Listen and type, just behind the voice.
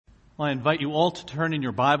Well, I invite you all to turn in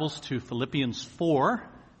your Bibles to Philippians 4,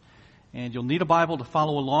 and you'll need a Bible to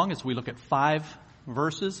follow along as we look at 5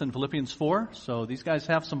 verses in Philippians 4. So these guys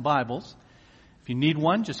have some Bibles. If you need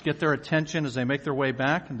one, just get their attention as they make their way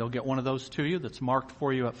back, and they'll get one of those to you that's marked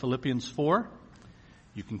for you at Philippians 4.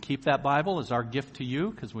 You can keep that Bible as our gift to you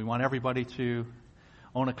because we want everybody to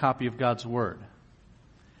own a copy of God's Word.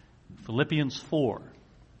 Philippians 4.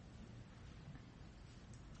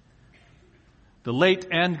 The late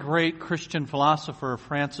and great Christian philosopher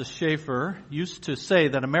Francis Schaeffer used to say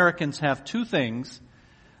that Americans have 2 things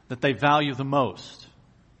that they value the most: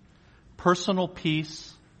 personal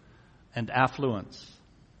peace and affluence.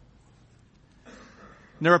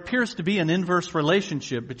 And there appears to be an inverse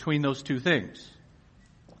relationship between those 2 things.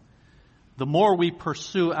 The more we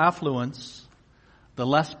pursue affluence, the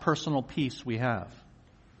less personal peace we have.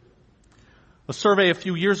 A survey a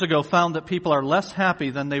few years ago found that people are less happy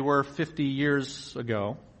than they were 50 years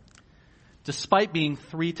ago, despite being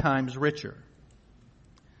 3 times richer.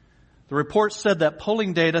 The report said that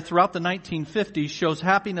polling data throughout the 1950s shows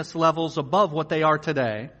happiness levels above what they are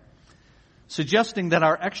today, suggesting that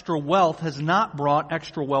our extra wealth has not brought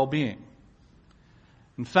extra well-being.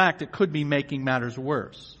 In fact, it could be making matters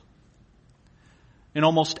worse. In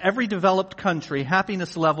almost every developed country,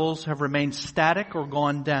 happiness levels have remained static or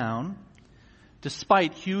gone down,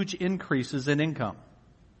 despite huge increases in income.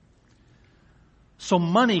 So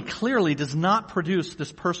money clearly does not produce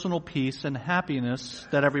this personal peace and happiness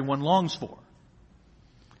that everyone longs for.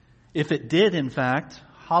 If it did, in fact,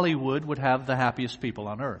 Hollywood would have the happiest people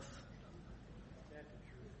on earth.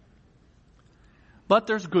 But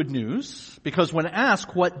there's good news, because when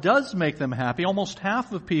asked what does make them happy, almost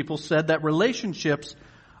half of people said that relationships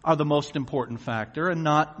are the most important factor and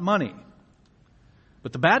not money.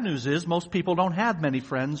 But the bad news is most people don't have many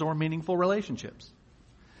friends or meaningful relationships.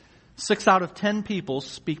 6 out of 10 people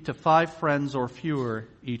speak to 5 friends or fewer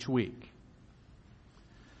each week.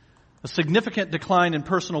 A significant decline in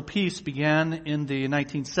personal peace began in the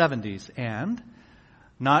 1970s, and,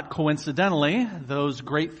 not coincidentally, those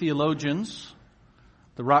great theologians,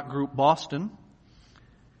 the rock group Boston,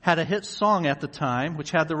 had a hit song at the time which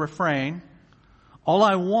had the refrain, "All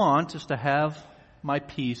I want is to have my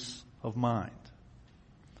peace of mind."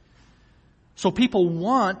 So people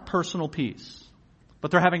want personal peace,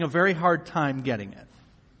 but they're having a very hard time getting it.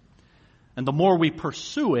 And the more we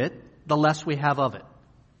pursue it, the less we have of it.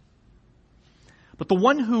 But the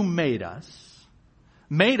one who made us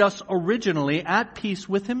originally at peace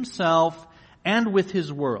with himself and with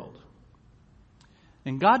his world.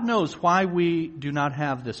 And God knows why we do not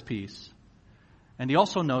have this peace, and he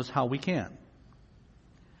also knows how we can.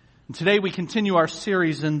 And today we continue our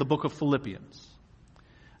series in the book of Philippians.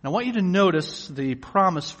 And I want you to notice the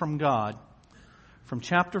promise from God from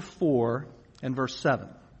chapter 4 and verse 7.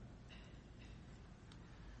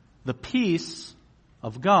 The peace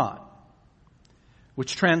of God,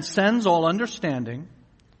 which transcends all understanding,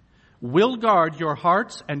 will guard your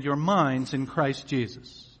hearts and your minds in Christ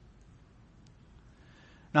Jesus.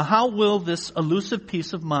 Now, how will this elusive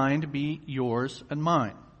peace of mind be yours and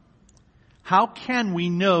mine? How can we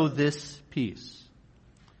know this peace?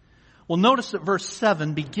 Well, notice that verse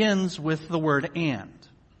 7 begins with the word and.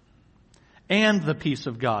 And the peace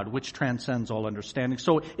of God, which transcends all understanding.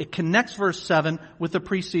 So it connects verse 7 with the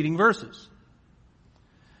preceding verses.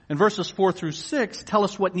 And verses 4 through 6 tell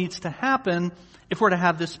us what needs to happen if we're to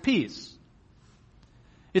have this peace.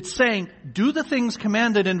 It's saying, do the things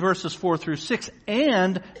commanded in verses 4 through 6,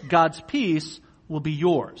 and God's peace will be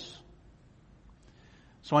yours.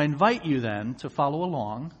 So I invite you then to follow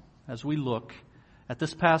along as we look at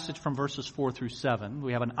this passage from verses 4 through 7.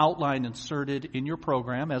 We have an outline inserted in your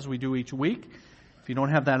program as we do each week. If you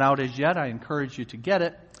don't have that out as yet, I encourage you to get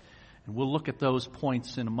it. And we'll look at those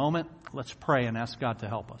points in a moment. Let's pray and ask God to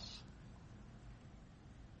help us.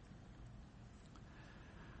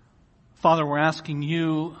 Father, we're asking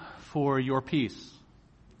you for your peace.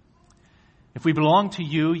 If we belong to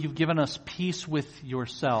you, you've given us peace with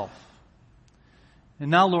yourself. And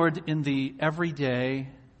now, Lord, in the everyday,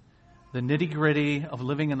 the nitty-gritty of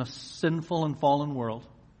living in a sinful and fallen world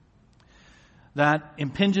that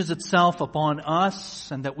impinges itself upon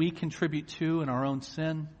us and that we contribute to in our own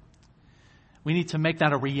sin, we need to make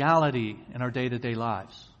that a reality in our day-to-day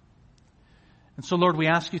lives. And so, Lord, we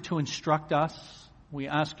ask you to instruct us. We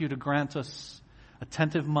ask you to grant us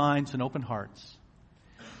attentive minds and open hearts.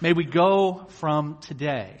 May we go from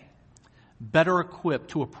today better equipped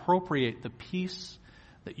to appropriate the peace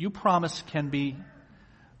that you promise can be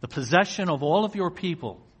the possession of all of your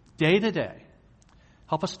people day to day.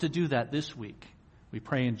 Help us to do that this week. We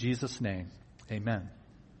pray in Jesus' name. Amen.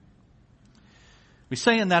 We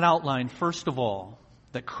say in that outline, first of all,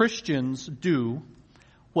 that Christians do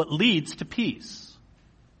what leads to peace.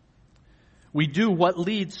 We do what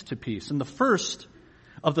leads to peace. And the first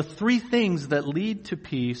of the three things that lead to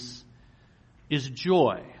peace is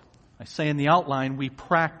joy. I say in the outline, we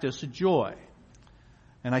practice joy.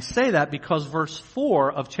 And I say that because verse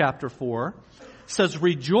 4 of chapter 4 says,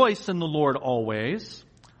 rejoice in the Lord always.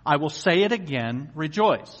 I will say it again,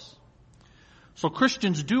 rejoice. So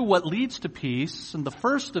Christians do what leads to peace, and the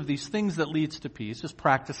first of these things that leads to peace is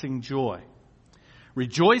practicing joy.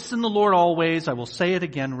 Rejoice in the Lord always. I will say it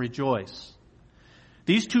again, rejoice.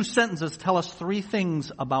 These two sentences tell us three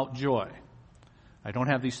things about joy. I don't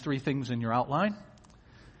have these three things in your outline.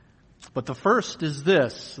 But the first is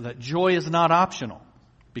this, that joy is not optional.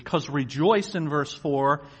 Because rejoice in verse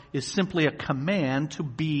 4 is simply a command to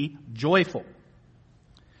be joyful.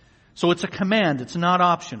 So it's a command, it's not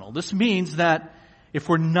optional. This means that if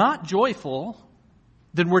we're not joyful,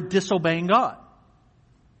 then we're disobeying God.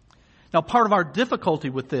 Now, part of our difficulty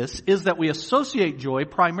with this is that we associate joy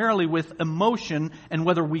primarily with emotion and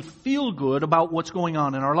whether we feel good about what's going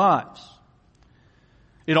on in our lives.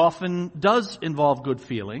 It often does involve good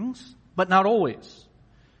feelings, but not always.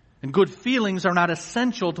 And good feelings are not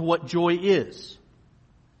essential to what joy is.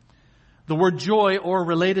 The word joy or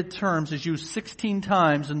related terms is used 16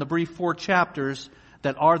 times in the brief 4 chapters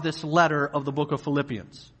that are this letter of the book of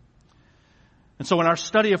Philippians. And so in our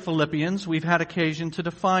study of Philippians, we've had occasion to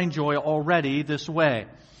define joy already this way,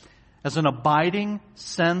 as an abiding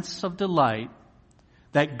sense of delight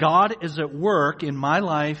that God is at work in my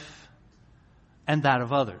life and that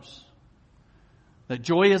of others. That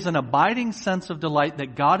joy is an abiding sense of delight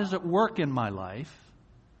that God is at work in my life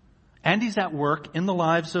and He's at work in the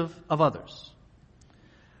lives of others.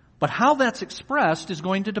 But how that's expressed is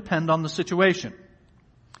going to depend on the situation.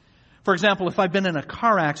 For example, if I've been in a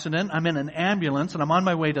car accident, I'm in an ambulance, and I'm on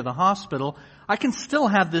my way to the hospital, I can still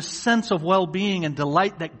have this sense of well-being and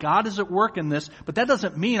delight that God is at work in this, but that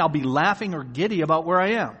doesn't mean I'll be laughing or giddy about where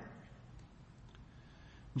I am.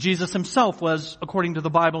 Jesus Himself was, according to the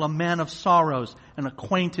Bible, a man of sorrows and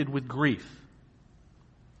acquainted with grief.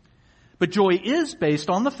 But joy is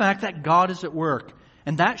based on the fact that God is at work,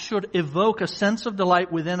 and that should evoke a sense of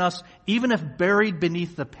delight within us, even if buried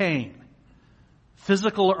beneath the pain,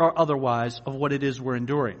 physical or otherwise, of what it is we're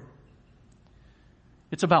enduring.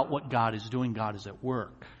 It's about what God is doing. God is at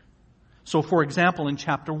work. So, for example, in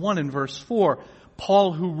chapter 1 in verse 4,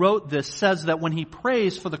 Paul, who wrote this, says that when he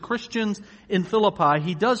prays for the Christians in Philippi,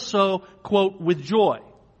 he does so, quote, with joy.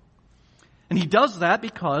 And he does that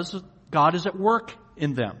because God is at work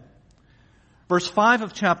in them. Verse 5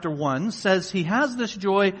 of chapter 1 says he has this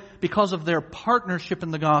joy because of their partnership in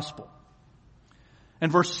the gospel. And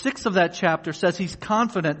verse 6 of that chapter says he's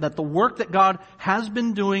confident that the work that God has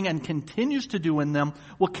been doing and continues to do in them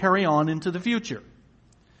will carry on into the future.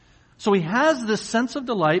 So he has this sense of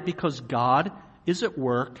delight because God is at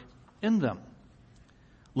work in them.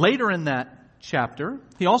 Later in that chapter,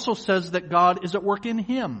 he also says that God is at work in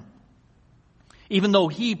him, even though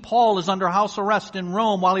he, Paul, is under house arrest in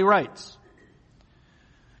Rome while he writes.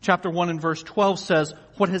 Chapter 1 and verse 12 says,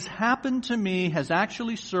 what has happened to me has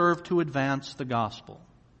actually served to advance the gospel.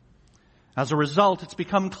 As a result, it's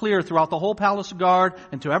become clear throughout the whole palace guard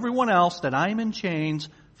and to everyone else that I am in chains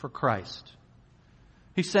for Christ.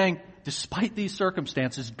 He's saying, despite these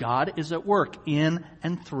circumstances, God is at work in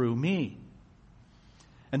and through me.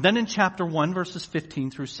 And then in chapter 1, verses 15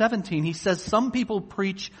 through 17, he says some people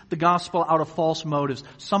preach the gospel out of false motives,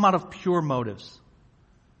 some out of pure motives.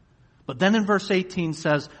 But then in verse 18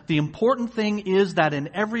 says, the important thing is that in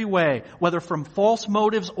every way, whether from false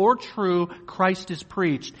motives or true, Christ is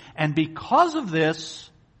preached. And because of this,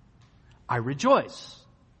 I rejoice.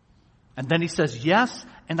 And then he says, yes,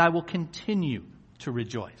 and I will continue to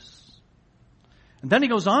rejoice. And then he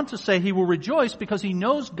goes on to say he will rejoice because he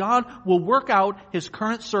knows God will work out his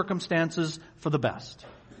current circumstances for the best.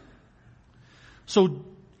 So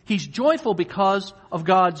he's joyful because of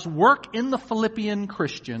God's work in the Philippian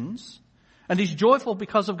Christians, and he's joyful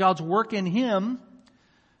because of God's work in him.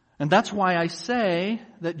 And that's why I say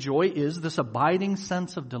that joy is this abiding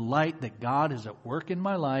sense of delight that God is at work in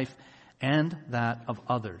my life and that of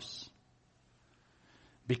others.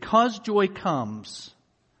 Because joy comes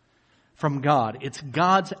from God, it's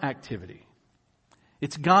God's activity.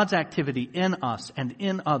 It's God's activity in us and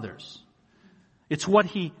in others. It's what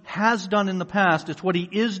He has done in the past. It's what He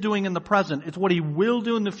is doing in the present. It's what He will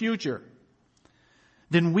do in the future.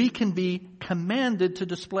 Then we can be commanded to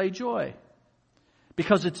display joy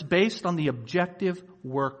because it's based on the objective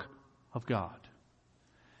work of God.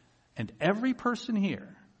 And every person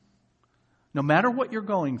here, no matter what you're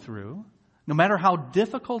going through, no matter how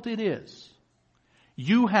difficult it is,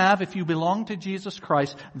 you have, if you belong to Jesus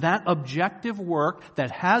Christ, that objective work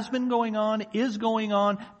that has been going on, is going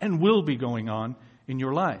on, and will be going on in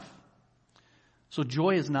your life. So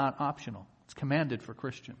joy is not optional. It's commanded for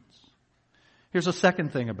Christians. Here's a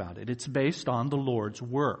second thing about it. It's based on the Lord's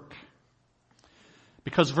work.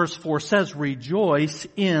 Because verse 4 says, rejoice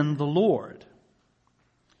in the Lord.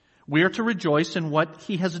 We are to rejoice in what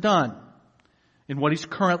He has done, in what He's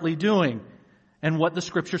currently doing, and what the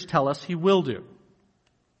Scriptures tell us He will do.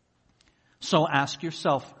 So ask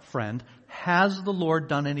yourself, friend, has the Lord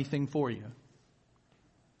done anything for you?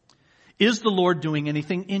 Is the Lord doing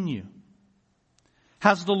anything in you?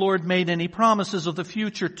 Has the Lord made any promises of the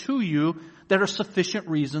future to you that are sufficient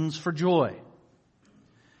reasons for joy?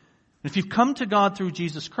 If you've come to God through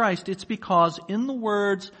Jesus Christ, it's because in the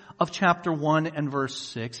words of chapter 1 and verse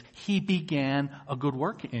 6, He began a good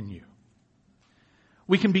work in you.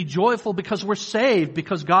 We can be joyful because we're saved,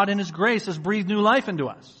 because God in His grace has breathed new life into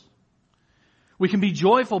us. We can be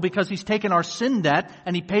joyful because He's taken our sin debt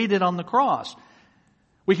and He paid it on the cross.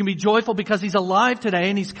 We can be joyful because He's alive today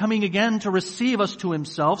and He's coming again to receive us to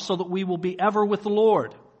Himself so that we will be ever with the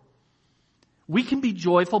Lord. We can be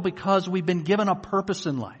joyful because we've been given a purpose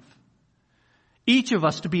in life. Each of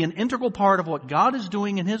us to be an integral part of what God is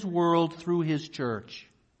doing in His world through His church.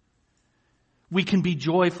 We can be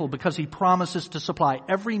joyful because He promises to supply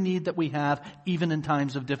every need that we have, even in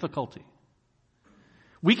times of difficulty.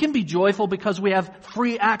 We can be joyful because we have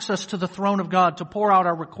free access to the throne of God to pour out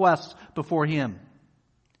our requests before Him.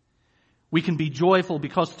 We can be joyful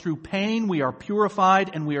because through pain we are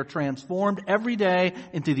purified and we are transformed every day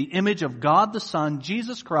into the image of God the Son,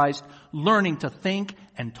 Jesus Christ, learning to think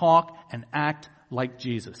and talk and act like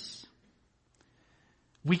Jesus.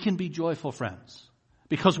 We can be joyful, friends,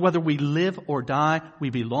 because whether we live or die, we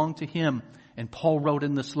belong to Him. And Paul wrote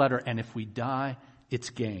in this letter, and if we die,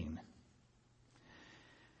 it's gain.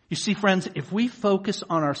 You see, friends, if we focus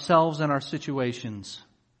on ourselves and our situations,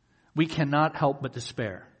 we cannot help but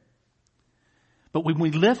despair. But when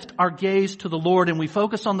we lift our gaze to the Lord and we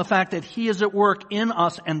focus on the fact that He is at work in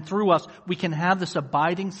us and through us, we can have this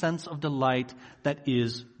abiding sense of delight that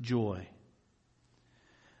is joy.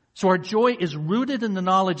 So our joy is rooted in the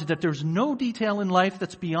knowledge that there's no detail in life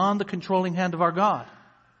that's beyond the controlling hand of our God.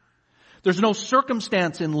 There's no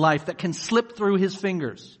circumstance in life that can slip through His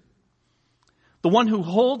fingers. The one who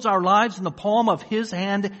holds our lives in the palm of His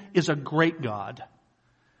hand is a great God,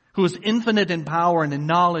 who is infinite in power and in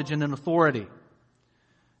knowledge and in authority.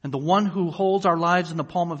 And the one who holds our lives in the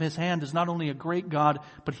palm of His hand is not only a great God,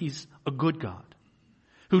 but He's a good God,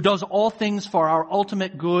 who does all things for our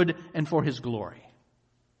ultimate good and for His glory.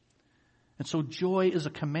 And so joy is a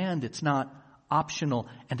command. It's not optional,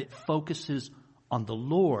 and it focuses on the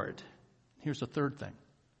Lord. Here's a third thing.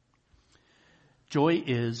 Joy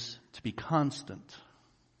is to be constant.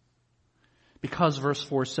 Because verse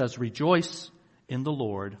 4 says, rejoice in the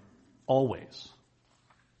Lord always.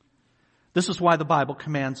 This is why the Bible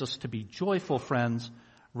commands us to be joyful, friends,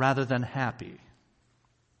 rather than happy.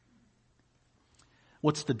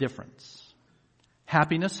 What's the difference?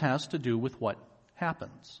 Happiness has to do with what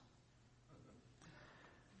happens.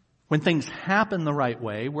 When things happen the right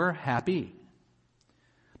way, we're happy.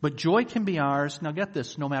 But joy can be ours, now get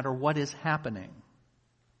this, no matter what is happening.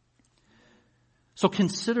 So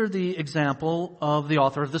consider the example of the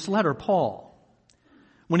author of this letter, Paul.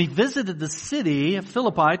 When he visited the city of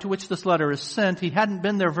Philippi, to which this letter is sent, he hadn't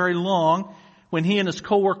been there very long when he and his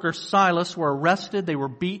co-worker Silas were arrested, they were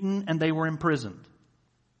beaten, and they were imprisoned.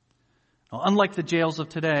 Now, unlike the jails of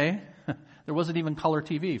today, there wasn't even color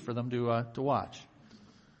TV for them to watch.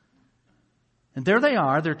 And there they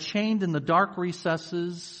are, they're chained in the dark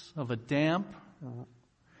recesses of a damp,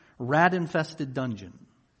 rat-infested dungeon.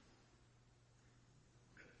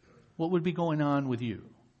 What would be going on with you?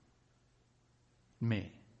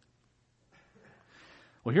 Me.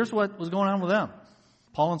 Well, here's what was going on with them.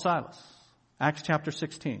 Paul and Silas. Acts chapter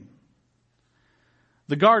 16.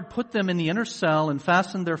 The guard put them in the inner cell and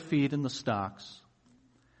fastened their feet in the stocks.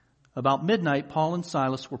 About midnight, Paul and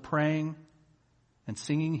Silas were praying and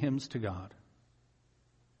singing hymns to God.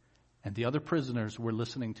 And the other prisoners were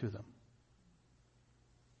listening to them.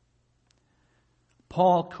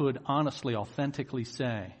 Paul could honestly, authentically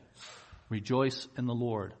say, rejoice in the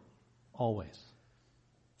Lord always.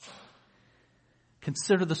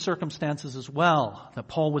 Consider the circumstances as well that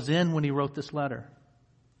Paul was in when he wrote this letter.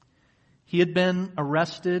 He had been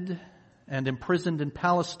arrested and imprisoned in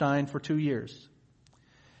Palestine for 2 years.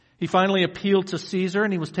 He finally appealed to Caesar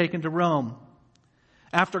and he was taken to Rome.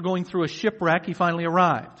 After going through a shipwreck, he finally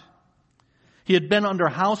arrived. He had been under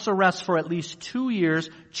house arrest for at least 2 years,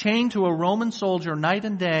 chained to a Roman soldier night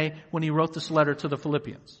and day when he wrote this letter to the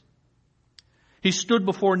Philippians. He stood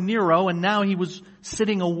before Nero, and now he was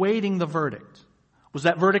sitting awaiting the verdict. Was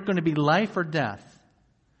that verdict going to be life or death?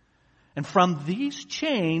 And from these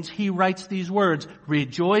chains, he writes these words,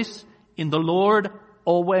 "Rejoice in the Lord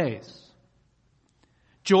always."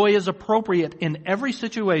 Joy is appropriate in every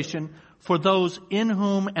situation for those in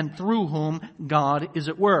whom and through whom God is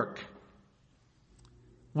at work.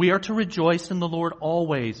 We are to rejoice in the Lord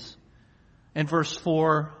always. And verse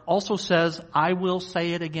 4 also says, "I will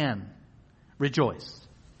say it again, rejoice."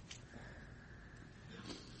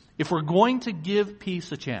 If we're going to give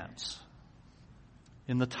peace a chance,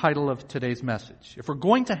 in the title of today's message, if we're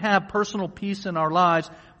going to have personal peace in our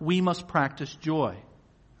lives, we must practice joy.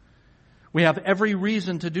 We have every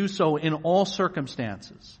reason to do so in all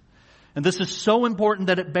circumstances. And this is so important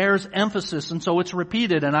that it bears emphasis, and so it's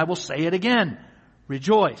repeated, and I will say it again.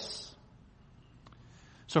 Rejoice.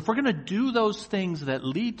 So if we're going to do those things that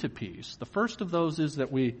lead to peace, the first of those is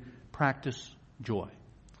that we practice joy.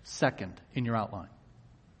 Second, in your outline,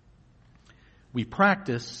 we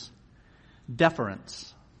practice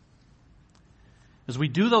deference. As we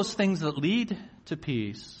do those things that lead to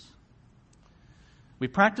peace, we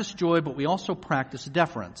practice joy, but we also practice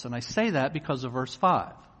deference. And I say that because of verse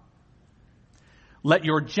 5. Let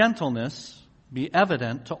your gentleness be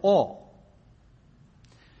evident to all.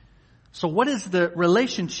 So what is the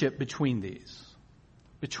relationship between these?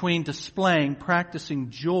 Between practicing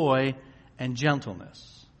joy and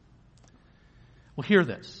gentleness? Well, hear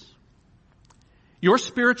this. Your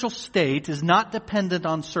spiritual state is not dependent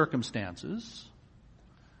on circumstances,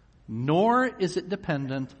 nor is it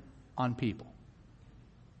dependent on people.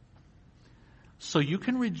 So you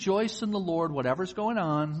can rejoice in the Lord, whatever's going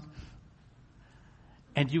on,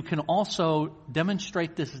 and you can also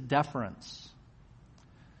demonstrate this deference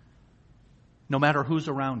no matter who's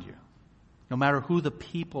around you, no matter who the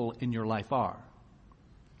people in your life are.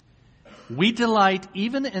 We delight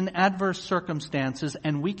even in adverse circumstances,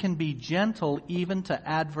 and we can be gentle even to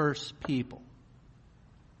adverse people.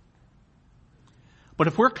 But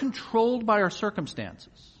if we're controlled by our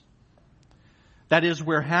circumstances, that is,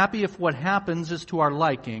 we're happy if what happens is to our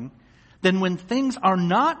liking, then when things are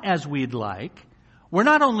not as we'd like, we're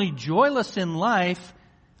not only joyless in life,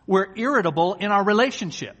 we're irritable in our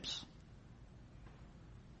relationships.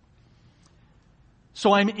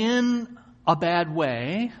 So I'm in a bad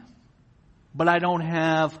way, but I don't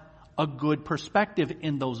have a good perspective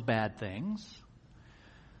in those bad things.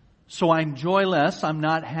 So I'm joyless, I'm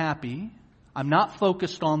not happy, I'm not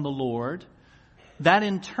focused on the Lord. That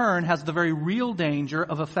in turn has the very real danger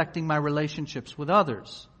of affecting my relationships with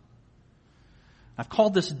others. I've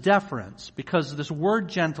called this deference because this word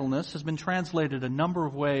gentleness has been translated a number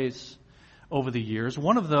of ways over the years.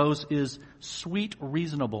 One of those is sweet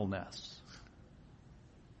reasonableness.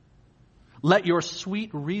 Let your sweet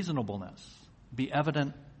reasonableness be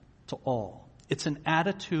evident to all. It's an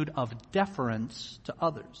attitude of deference to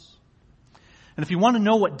others. And if you want to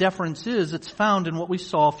know what deference is, it's found in what we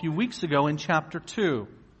saw a few weeks ago in chapter 2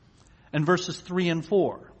 and verses 3 and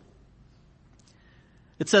 4.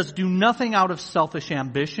 It says, "Do nothing out of selfish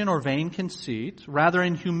ambition or vain conceit. Rather,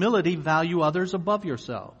 in humility, value others above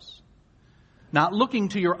yourselves, not looking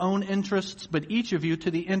to your own interests, but each of you to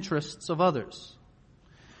the interests of others."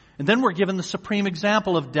 And then we're given the supreme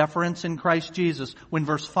example of deference in Christ Jesus when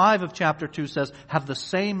verse 5 of chapter 2 says, "Have the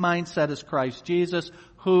same mindset as Christ Jesus,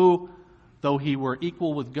 who, though he were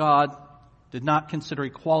equal with God, did not consider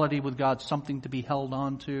equality with God something to be held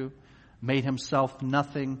on to, made himself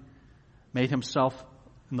nothing, made himself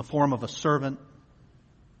in the form of a servant."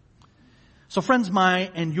 So friends,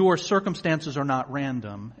 my and your circumstances are not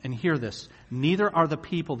random. And hear this, neither are the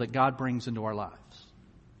people that God brings into our lives.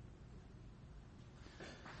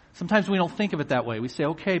 Sometimes we don't think of it that way. We say,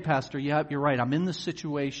 okay, Pastor, yeah, you're right. I'm in this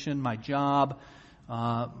situation, my job,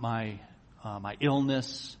 my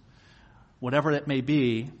illness, whatever it may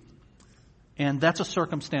be, and that's a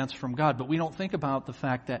circumstance from God. But we don't think about the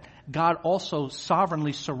fact that God also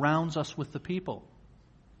sovereignly surrounds us with the people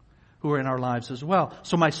who are in our lives as well.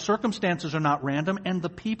 So my circumstances are not random, and the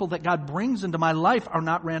people that God brings into my life are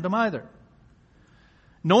not random either.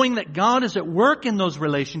 Knowing that God is at work in those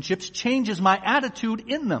relationships changes my attitude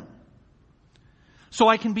in them. So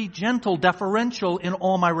I can be gentle, deferential in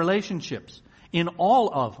all my relationships. In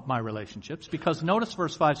all of my relationships. Because notice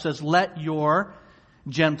verse 5 says, "Let your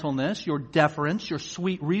gentleness, your deference, your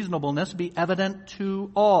sweet reasonableness be evident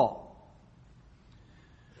to all."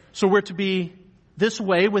 So we're to be this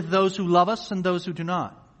way with those who love us and those who do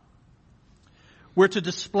not. We're to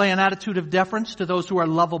display an attitude of deference to those who are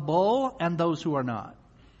lovable and those who are not.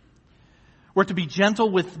 We're to be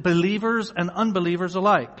gentle with believers and unbelievers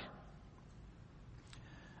alike.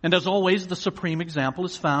 And as always, the supreme example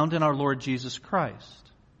is found in our Lord Jesus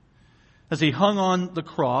Christ. As he hung on the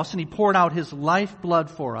cross and he poured out his lifeblood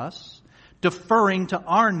for us, deferring to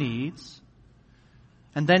our needs,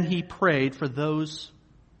 and then he prayed for those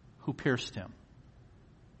who pierced him.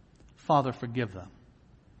 Father, forgive them.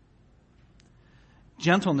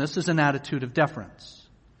 Gentleness is an attitude of deference.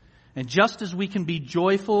 And just as we can be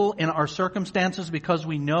joyful in our circumstances because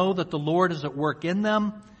we know that the Lord is at work in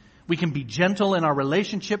them, we can be gentle in our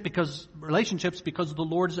relationships because the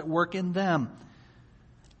Lord is at work in them.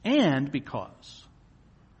 And because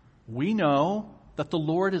we know that the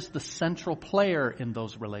Lord is the central player in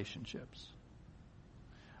those relationships.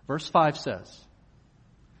 Verse 5 says,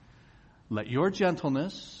 let your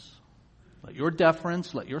gentleness, let your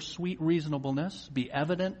deference, let your sweet reasonableness be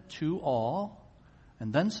evident to all.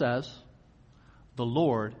 And then says, the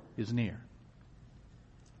Lord is near.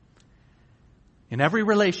 In every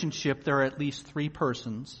relationship, there are at least 3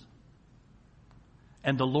 persons,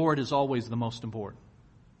 and the Lord is always the most important.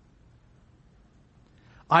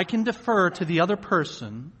 I can defer to the other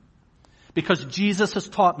person because Jesus has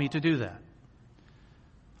taught me to do that.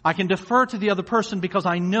 I can defer to the other person because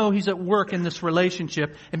I know he's at work in this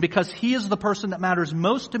relationship and because he is the person that matters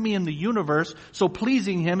most to me in the universe, so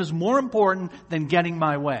pleasing him is more important than getting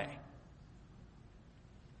my way.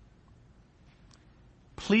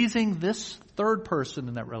 Pleasing this third person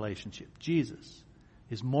in that relationship, Jesus,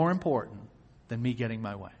 is more important than me getting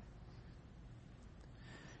my way.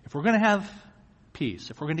 If we're going to have peace,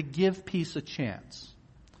 if we're going to give peace a chance,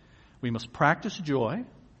 we must practice joy.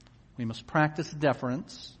 We must practice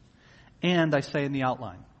deference. And I say in the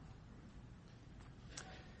outline,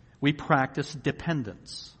 we practice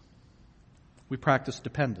dependence. We practice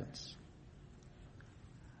dependence.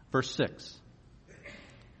 Verse 6.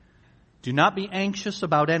 Do not be anxious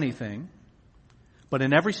about anything, but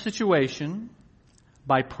in every situation,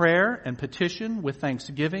 by prayer and petition with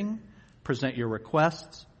thanksgiving, present your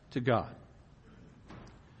requests to God.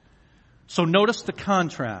 So notice the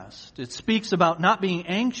contrast. It speaks about not being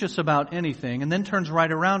anxious about anything and then turns right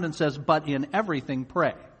around and says, but in everything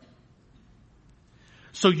pray.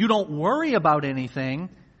 So you don't worry about anything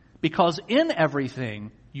because in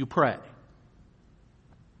everything you pray.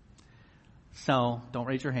 So don't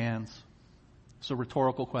raise your hands. It's a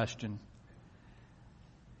rhetorical question.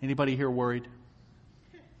 Anybody here worried?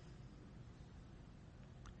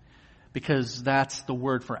 Because that's the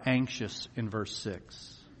word for anxious in verse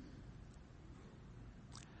 6.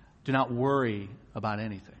 Do not worry about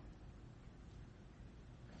anything.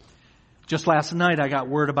 Just last night I got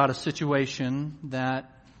word about a situation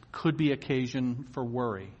that could be occasion for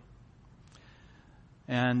worry.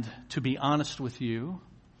 And to be honest with you,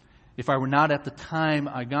 if I were not at the time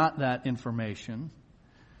I got that information,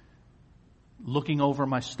 looking over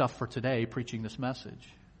my stuff for today, preaching this message,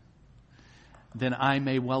 then I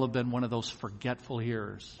may well have been one of those forgetful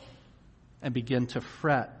hearers and begin to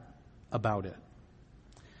fret about it.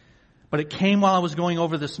 But it came while I was going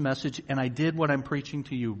over this message, and I did what I'm preaching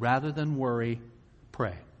to you. Rather than worry,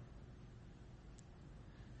 pray.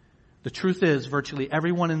 The truth is, virtually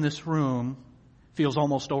everyone in this room feels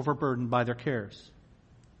almost overburdened by their cares.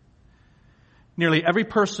 Nearly every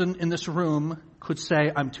person in this room could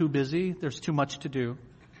say, I'm too busy, there's too much to do.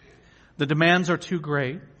 The demands are too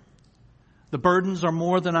great. The burdens are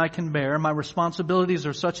more than I can bear. My responsibilities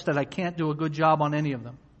are such that I can't do a good job on any of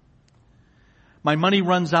them. My money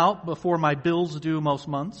runs out before my bills do most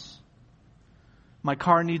months. My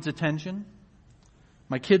car needs attention.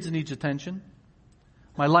 My kids need attention.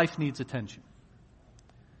 My life needs attention.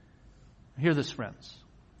 Hear this, friends.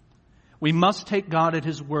 We must take God at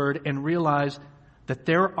His word and realize that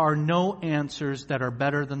there are no answers that are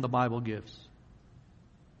better than the Bible gives.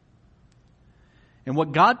 And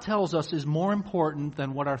what God tells us is more important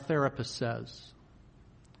than what our therapist says.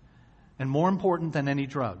 And more important than any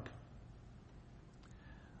drug.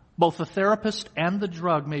 Both the therapist and the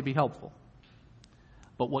drug may be helpful.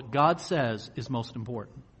 But what God says is most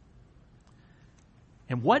important.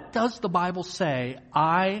 And what does the Bible say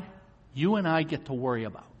you and I get to worry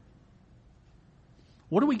about?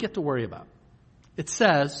 What do we get to worry about? It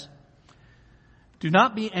says, do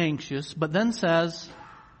not be anxious, but then says,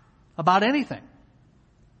 about anything.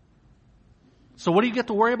 So what do you get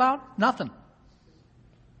to worry about? Nothing.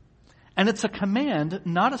 And it's a command,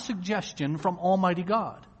 not a suggestion from Almighty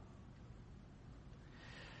God.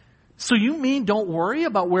 So you mean don't worry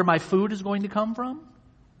about where my food is going to come from?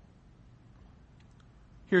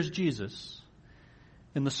 Here's Jesus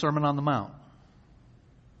in the Sermon on the Mount.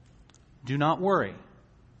 Do not worry,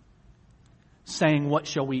 saying, what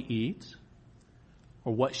shall we eat?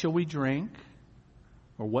 Or what shall we drink?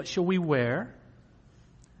 Or what shall we wear?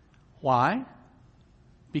 Why?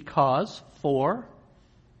 Because for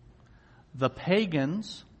the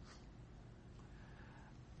pagans,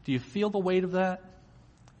 do you feel the weight of that?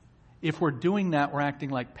 If we're doing that, we're acting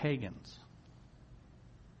like pagans.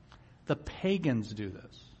 The pagans do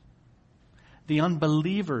this. The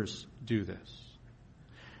unbelievers do this.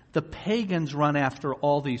 The pagans run after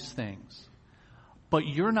all these things. But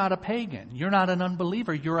you're not a pagan. You're not an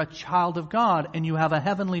unbeliever. You're a child of God, and you have a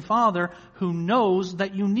heavenly Father who knows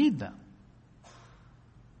that you need them.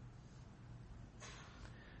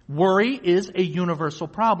 Worry is a universal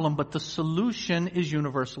problem, but the solution is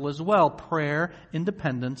universal as well. Prayer and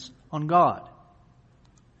dependence on God.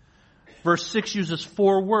 Verse 6 uses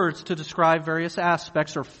 4 words to describe various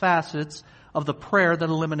aspects or facets of the prayer that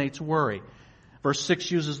eliminates worry. Verse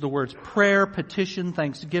 6 uses the words prayer, petition,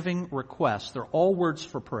 thanksgiving, request. They're all words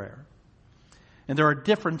for prayer. And there are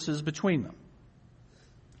differences between them.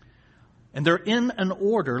 And they're in an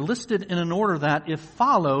order, listed in an order that, if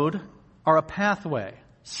followed, are a pathway,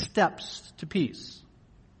 steps to peace.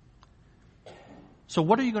 So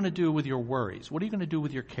what are you going to do with your worries? What are you going to do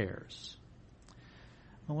with your cares?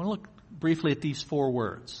 I want to look briefly at these 4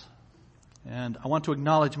 words. And I want to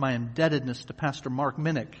acknowledge my indebtedness to Pastor Mark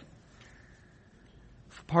Minnick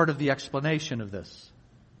for part of the explanation of this.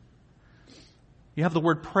 You have the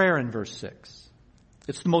word prayer in verse 6.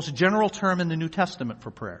 It's the most general term in the New Testament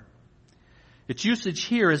for prayer. Its usage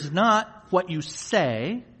here is not what you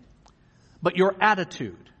say, but your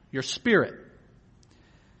attitude, your spirit.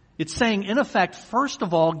 It's saying, in effect, first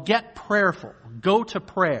of all, get prayerful. Go to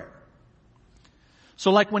prayer.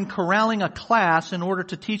 So like when corralling a class in order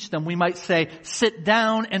to teach them, we might say, sit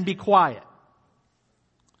down and be quiet.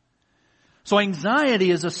 So anxiety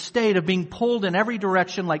is a state of being pulled in every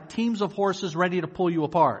direction like teams of horses ready to pull you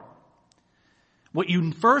apart. What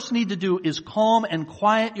you first need to do is calm and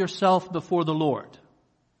quiet yourself before the Lord.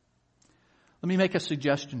 Let me make a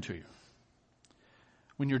suggestion to you.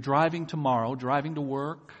 When you're driving tomorrow, driving to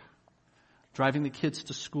work, driving the kids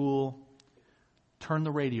to school, turn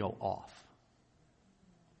the radio off.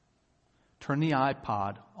 Turn the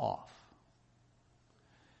iPod off.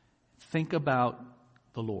 Think about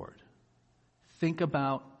the Lord. Think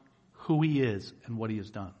about who He is and what He has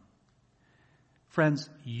done. Friends,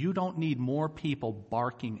 you don't need more people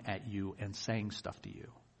barking at you and saying stuff to you.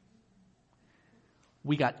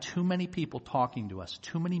 We got too many people talking to us,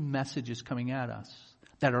 too many messages coming at us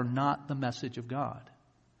that are not the message of God.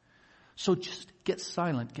 So just get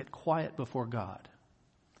silent, get quiet before God.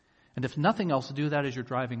 And if nothing else, do that as you're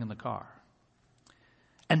driving in the car.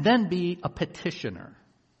 And then be a petitioner.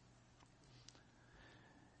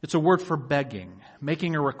 It's a word for begging,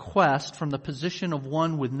 making a request from the position of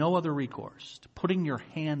one with no other recourse, putting your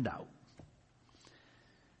hand out.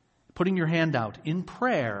 Putting your hand out. In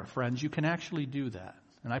prayer, friends, you can actually do that.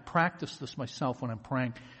 And I practice this myself when I'm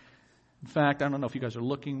praying. In fact, I don't know if you guys are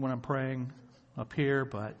looking when I'm praying up here,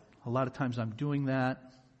 but a lot of times I'm doing that.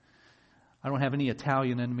 I don't have any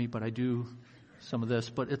Italian in me, but I do some of this.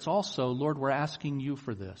 But it's also, Lord, we're asking you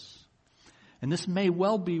for this. And this may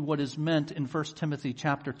well be what is meant in 1 Timothy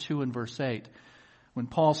chapter 2 and verse 8, when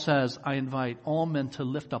Paul says, I invite all men to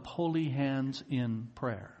lift up holy hands in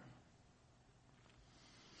prayer.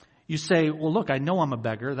 You say, well, look, I know I'm a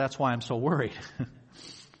beggar. That's why I'm so worried.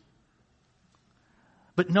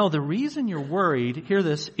 But no, the reason you're worried, hear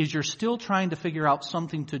this, is you're still trying to figure out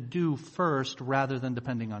something to do first rather than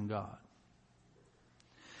depending on God.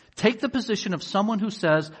 Take the position of someone who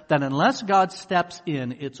says that unless God steps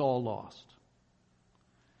in, it's all lost.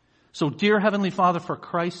 So, dear Heavenly Father, for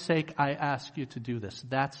Christ's sake, I ask you to do this.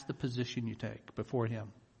 That's the position you take before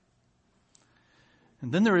Him.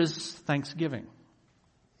 And then there is thanksgiving.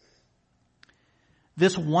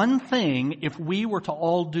 This one thing, if we were to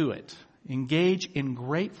all do it, engage in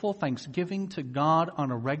grateful thanksgiving to God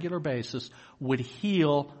on a regular basis, would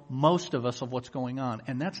heal most of us of what's going on.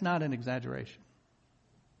 And that's not an exaggeration.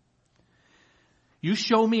 You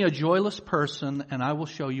show me a joyless person, and I will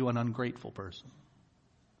show you an ungrateful person.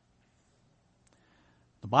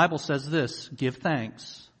 The Bible says this, give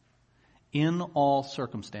thanks in all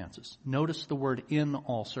circumstances. Notice the word in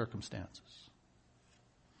all circumstances.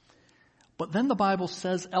 But then the Bible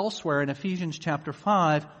says elsewhere in Ephesians chapter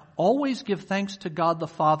 5, always give thanks to God the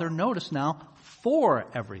Father, notice now, for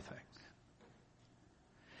everything.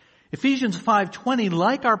 Ephesians 5:20,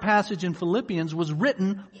 like our passage in Philippians, was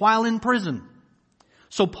written while in prison.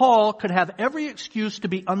 So Paul could have every excuse to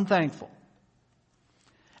be unthankful.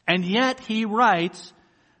 And yet he writes,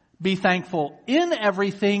 Be thankful in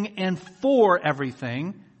everything and for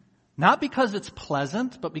everything, not because it's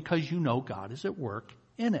pleasant, but because you know God is at work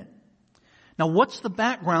in it. Now, what's the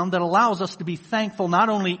background that allows us to be thankful not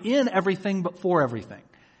only in everything, but for everything?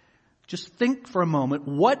 Just think for a moment,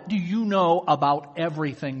 what do you know about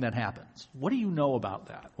everything that happens? What do you know about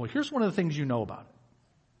that? Well, here's one of the things you know about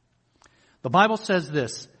it. The Bible says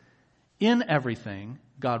this, in everything,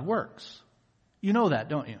 God works. You know that,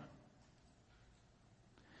 don't you?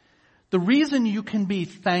 The reason you can be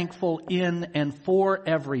thankful in and for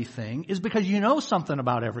everything is because you know something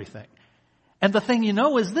about everything. And the thing you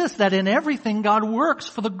know is this, that in everything God works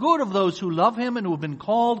for the good of those who love Him and who have been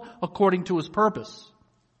called according to His purpose.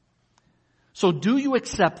 So do you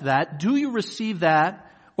accept that? Do you receive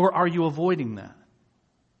that? Or are you avoiding that?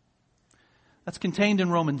 That's contained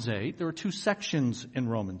in Romans 8. There are two sections in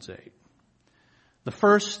Romans 8. The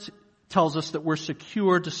first tells us that we're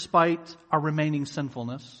secure despite our remaining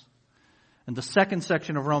sinfulness. And the second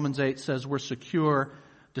section of Romans 8 says we're secure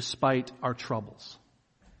despite our troubles.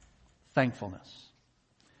 Thankfulness.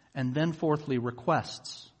 And then fourthly,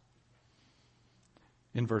 requests.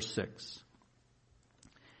 In verse 6.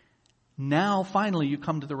 Now finally you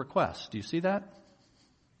come to the request. Do you see that?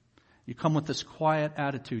 You come with this quiet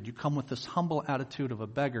attitude. You come with this humble attitude of a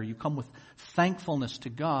beggar. You come with thankfulness to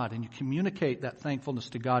God and you communicate that thankfulness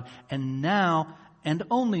to God. And now, and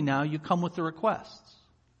only now, you come with the requests.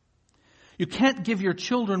 You can't give your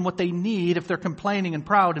children what they need if they're complaining and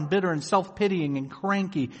proud and bitter and self-pitying and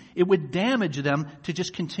cranky. It would damage them to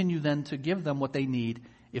just continue then to give them what they need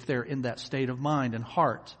if they're in that state of mind and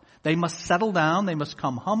heart. They must settle down. They must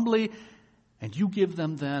come humbly. And you give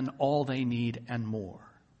them then all they need and more.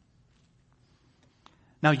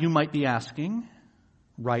 Now you might be asking,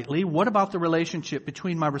 rightly, what about the relationship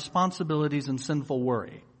between my responsibilities and sinful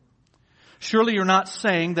worry? Surely you're not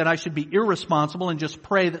saying that I should be irresponsible and just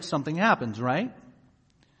pray that something happens, right?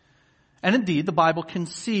 And indeed, the Bible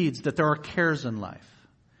concedes that there are cares in life.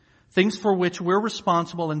 Things for which we're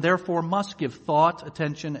responsible and therefore must give thought,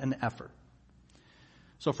 attention, and effort.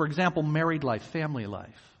 So for example, married life, family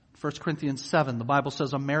life. 1 Corinthians 7, the Bible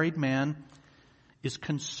says a married man is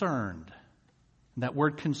concerned. And that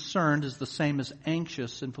word concerned is the same as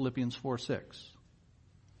anxious in Philippians 4:6.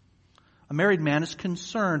 A married man is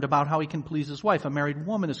concerned about how he can please his wife. A married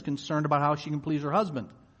woman is concerned about how she can please her husband.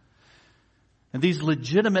 And these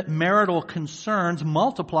legitimate marital concerns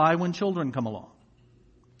multiply when children come along.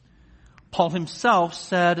 Paul himself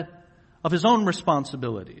said of his own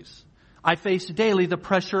responsibilities, I face daily the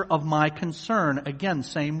pressure of my concern. Again,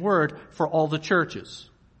 same word for all the churches.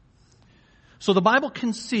 So the Bible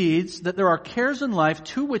concedes that there are cares in life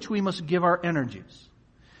to which we must give our energies.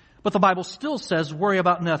 But the Bible still says worry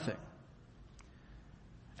about nothing.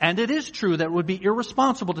 And it is true that it would be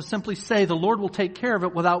irresponsible to simply say the Lord will take care of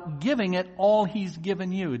it without giving it all He's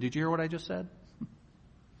given you. Did you hear what I just said?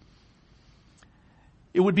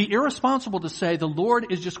 It would be irresponsible to say the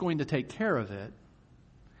Lord is just going to take care of it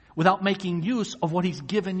without making use of what He's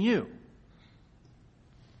given you.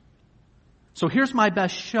 So here's my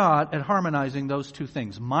best shot at harmonizing those two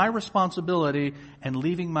things. My responsibility and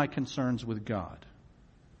leaving my concerns with God.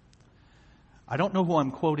 I don't know who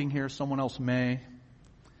I'm quoting here. Someone else may.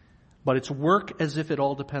 But it's work as if it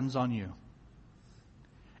all depends on you.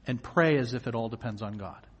 And pray as if it all depends on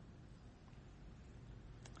God.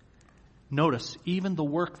 Notice, even the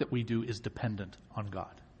work that we do is dependent on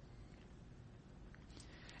God.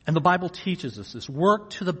 And the Bible teaches us this. Work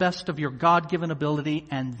to the best of your God-given ability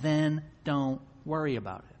and then don't worry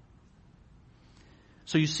about it.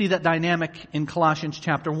 So you see that dynamic in Colossians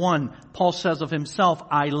chapter 1. Paul says of himself,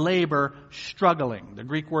 I labor struggling. The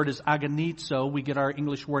Greek word is agonizo. We get our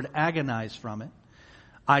English word agonize from it.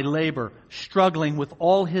 I labor struggling with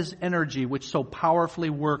all His energy which so powerfully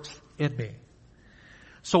works in me.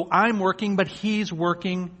 So I'm working, but He's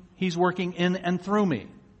working in and through me.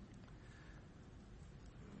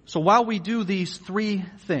 So while we do these three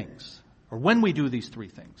things, or when we do these three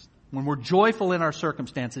things, when we're joyful in our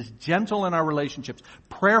circumstances, gentle in our relationships,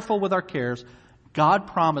 prayerful with our cares, God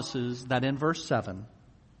promises that in verse 7,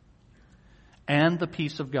 and the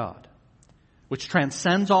peace of God, which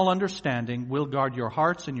transcends all understanding, will guard your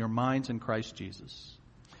hearts and your minds in Christ Jesus.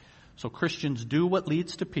 So Christians, do what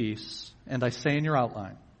leads to peace, and I say in your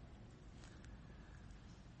outline,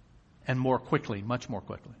 and more quickly, much more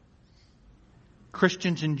quickly.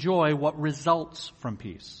 Christians enjoy what results from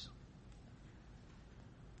peace.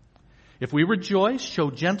 If we rejoice,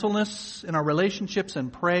 show gentleness in our relationships,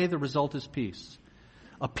 and pray, the result is peace.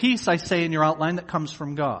 A peace, I say in your outline, that comes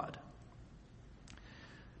from God.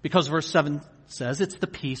 Because verse 7 says it's the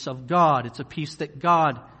peace of God. It's a peace that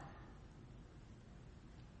God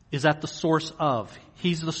is at the source of.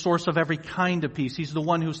 He's the source of every kind of peace. He's the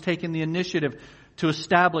one who's taken the initiative to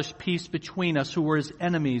establish peace between us who were his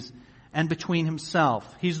enemies and between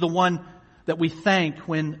himself. He's the one that we thank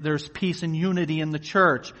when there's peace and unity in the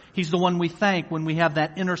church. He's the one we thank when we have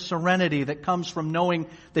that inner serenity that comes from knowing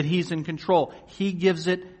that he's in control. He gives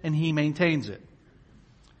it and he maintains it.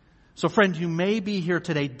 So friend, you may be here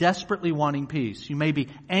today desperately wanting peace. You may be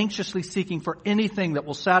anxiously seeking for anything that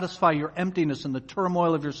will satisfy your emptiness and the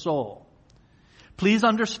turmoil of your soul. Please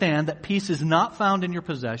understand that peace is not found in your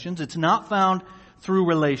possessions. It's not found through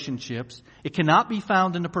relationships. It cannot be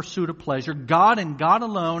found in the pursuit of pleasure. God and God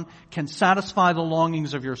alone can satisfy the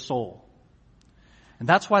longings of your soul. And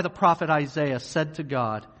that's why the prophet Isaiah said to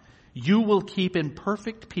God, "You will keep in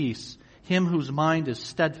perfect peace him whose mind is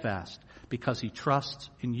steadfast, because he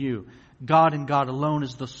trusts in you." God and God alone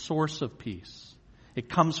is the source of peace. It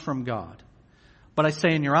comes from God. But I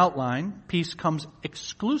say in your outline, peace comes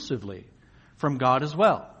exclusively from God as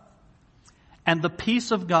well. And the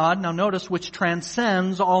peace of God, now notice, which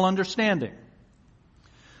transcends all understanding.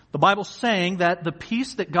 The Bible's saying that the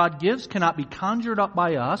peace that God gives cannot be conjured up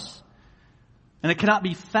by us, and it cannot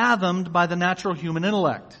be fathomed by the natural human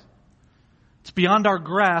intellect. It's beyond our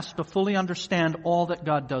grasp to fully understand all that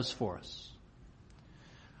God does for us.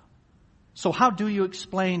 So how do you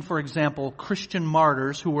explain, for example, Christian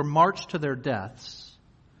martyrs who were marched to their deaths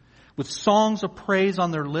with songs of praise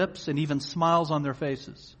on their lips and even smiles on their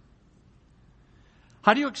faces?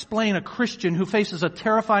 How do you explain a Christian who faces a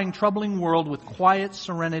terrifying, troubling world with quiet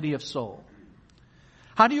serenity of soul?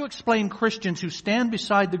 How do you explain Christians who stand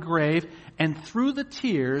beside the grave and through the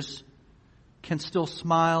tears can still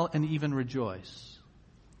smile and even rejoice?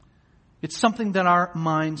 It's something that our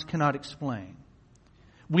minds cannot explain.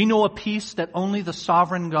 We know a peace that only the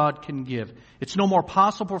sovereign God can give. It's no more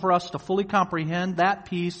possible for us to fully comprehend that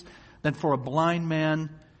peace than for a blind man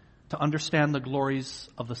to understand the glories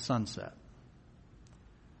of the sunset.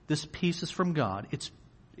 This peace is from God. It's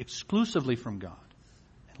exclusively from God.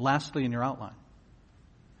 And lastly, in your outline,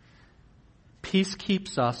 peace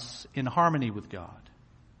keeps us in harmony with God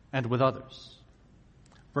and with others.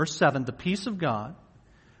 Verse 7, the peace of God,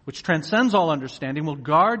 which transcends all understanding, will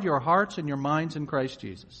guard your hearts and your minds in Christ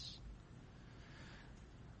Jesus.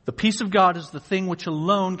 The peace of God is the thing which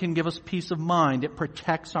alone can give us peace of mind. It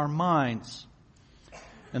protects our minds.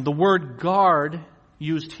 And the word guard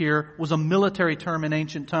used here was a military term in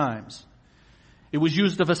ancient times. It was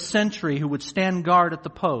used of a sentry who would stand guard at the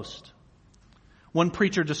post. One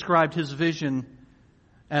preacher described his vision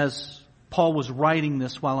as Paul was writing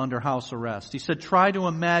this while under house arrest. He said, try to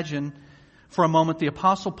imagine for a moment the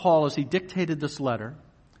Apostle Paul as he dictated this letter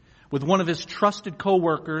with one of his trusted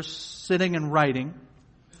co-workers sitting and writing.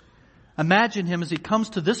 Imagine him as he comes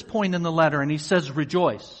to this point in the letter and he says,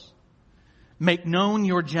 rejoice. Make known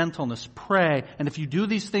your gentleness. Pray. And if you do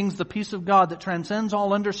these things, the peace of God that transcends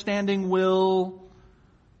all understanding will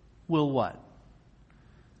what?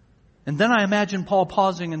 And then I imagine Paul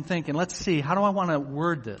pausing and thinking, let's see, how do I want to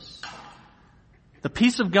word this? The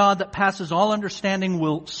peace of God that passes all understanding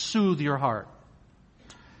will soothe your heart.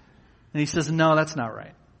 And he says, no, that's not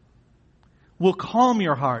right. Will calm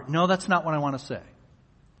your heart. No, that's not what I want to say.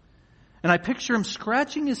 And I picture him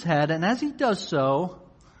scratching his head, and as he does so,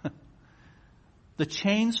 the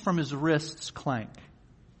chains from his wrists clank.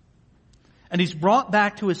 And he's brought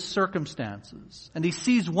back to his circumstances. And he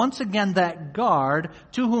sees once again that guard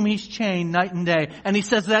to whom he's chained night and day. And he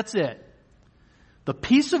says, that's it. The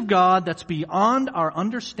peace of God that's beyond our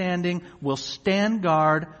understanding will stand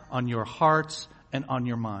guard on your hearts and on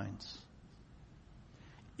your minds.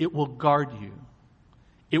 It will guard you.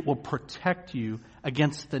 It will protect you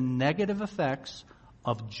against the negative effects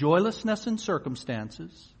of joylessness in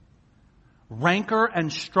circumstances, rancor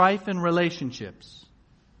and strife in relationships,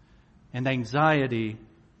 and anxiety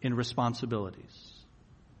in responsibilities.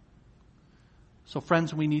 So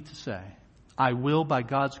friends, we need to say, I will, by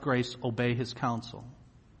God's grace, obey His counsel.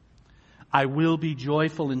 I will be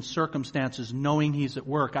joyful in circumstances, knowing He's at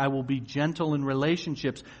work. I will be gentle in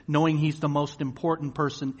relationships, knowing He's the most important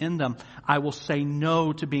person in them. I will say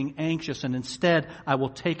no to being anxious, and instead, I will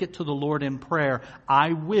take it to the Lord in prayer.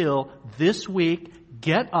 I will, this week,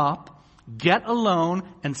 get up, get alone,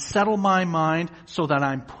 and settle my mind so that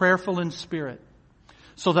I'm prayerful in spirit,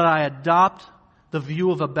 so that I adopt the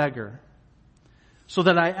view of a beggar, so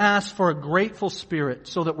that I ask for a grateful spirit,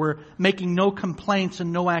 so that we're making no complaints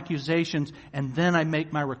and no accusations, and then I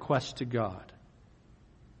make my request to God.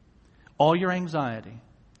 All your anxiety,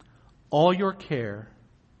 all your care,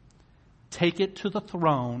 take it to the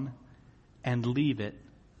throne and leave it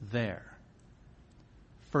there.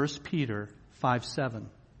 1 Peter 5:7.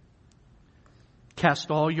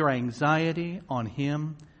 Cast all your anxiety on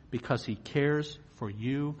Him because He cares for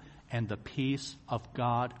you, and the peace of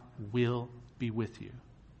God will be with you.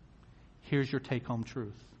 Here's your take-home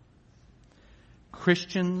truth.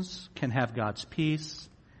 Christians can have God's peace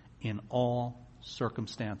in all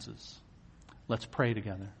circumstances. Let's pray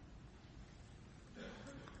together.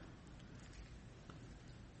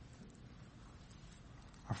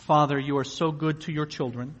 Our Father, you are so good to your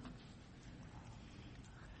children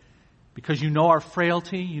because you know our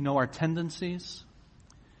frailty, you know our tendencies,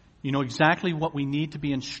 you know exactly what we need to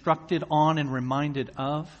be instructed on and reminded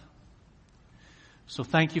of. So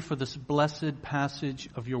thank you for this blessed passage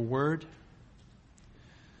of your word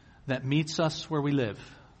that meets us where we live.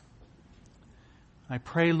 I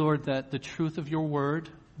pray, Lord, that the truth of your word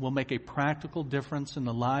will make a practical difference in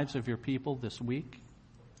the lives of your people this week,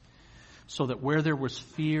 so that where there was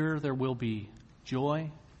fear, there will be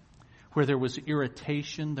joy. Where there was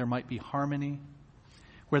irritation, there might be harmony.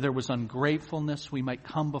 Where there was ungratefulness, we might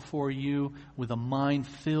come before you with a mind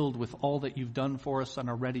filled with all that you've done for us and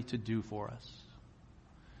are ready to do for us.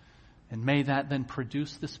 And may that then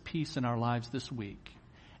produce this peace in our lives this week.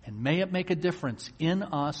 And may it make a difference in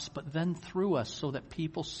us, but then through us, so that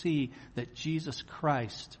people see that Jesus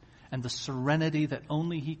Christ and the serenity that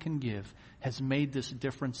only He can give has made this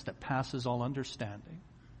difference that passes all understanding.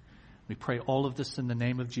 We pray all of this in the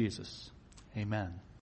name of Jesus. Amen.